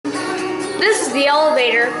is the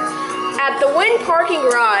elevator at the Wynn parking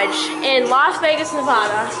garage in Las Vegas,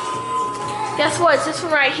 Nevada. Guess what? It's this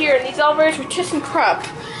one right here. And these elevators are ThyssenKrupp.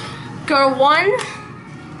 Go to 1.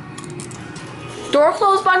 Door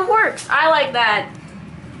close button works. I like that.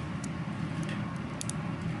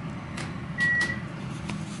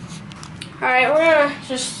 Alright, we're gonna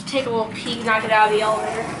just take a little peek, not get out of the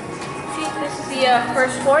elevator. See, this is the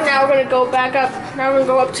first floor. Now we're gonna go back up. Now we're gonna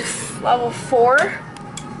go up to level 4.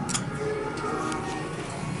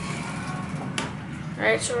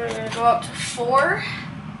 Alright, so we're gonna go up to 4.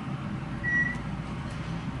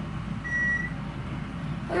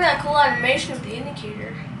 Look at that cool animation of the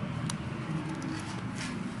indicator.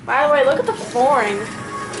 By the way, look at the flooring.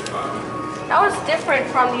 That was different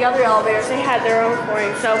from the other elevators. They had their own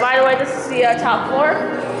flooring. So, by the way, this is the top floor.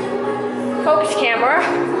 Focus camera.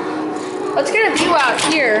 Let's get a view out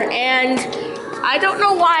here. And I don't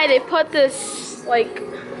know why they put this, like,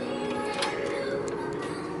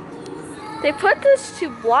 they put this to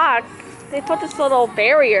block. They put this little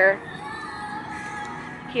barrier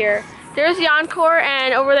here. There's the Encore,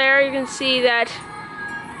 and over there you can see that,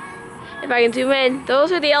 if I can zoom in,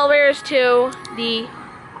 those are the elevators to the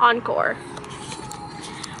Encore.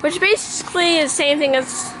 Which basically is the same thing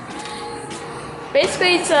as,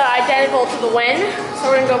 basically it's identical to the Wynn. So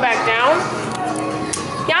we're going to go back down.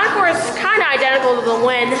 The Encore is kind of identical to the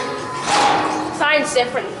Wynn. Sign's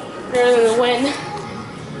different than the Wynn.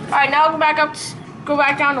 Alright, now go back up, go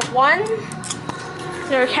back down to 1.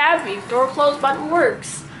 Their cabin, door close button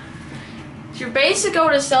works. So your basic go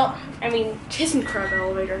to ThyssenKrupp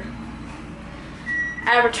elevator.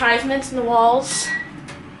 Advertisements in the walls.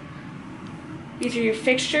 These are your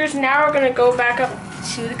fixtures. Now we're gonna go back up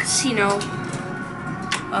to the casino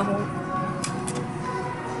level.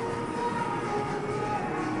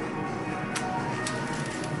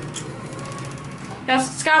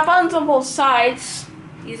 Yes, it's got buttons on both sides.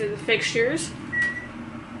 These are the fixtures.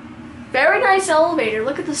 Very nice elevator.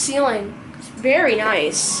 Look at the ceiling. It's very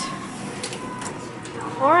nice.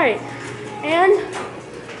 Alright. And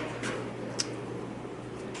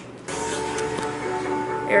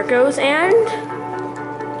there it goes. And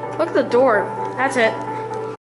look at the door. That's it.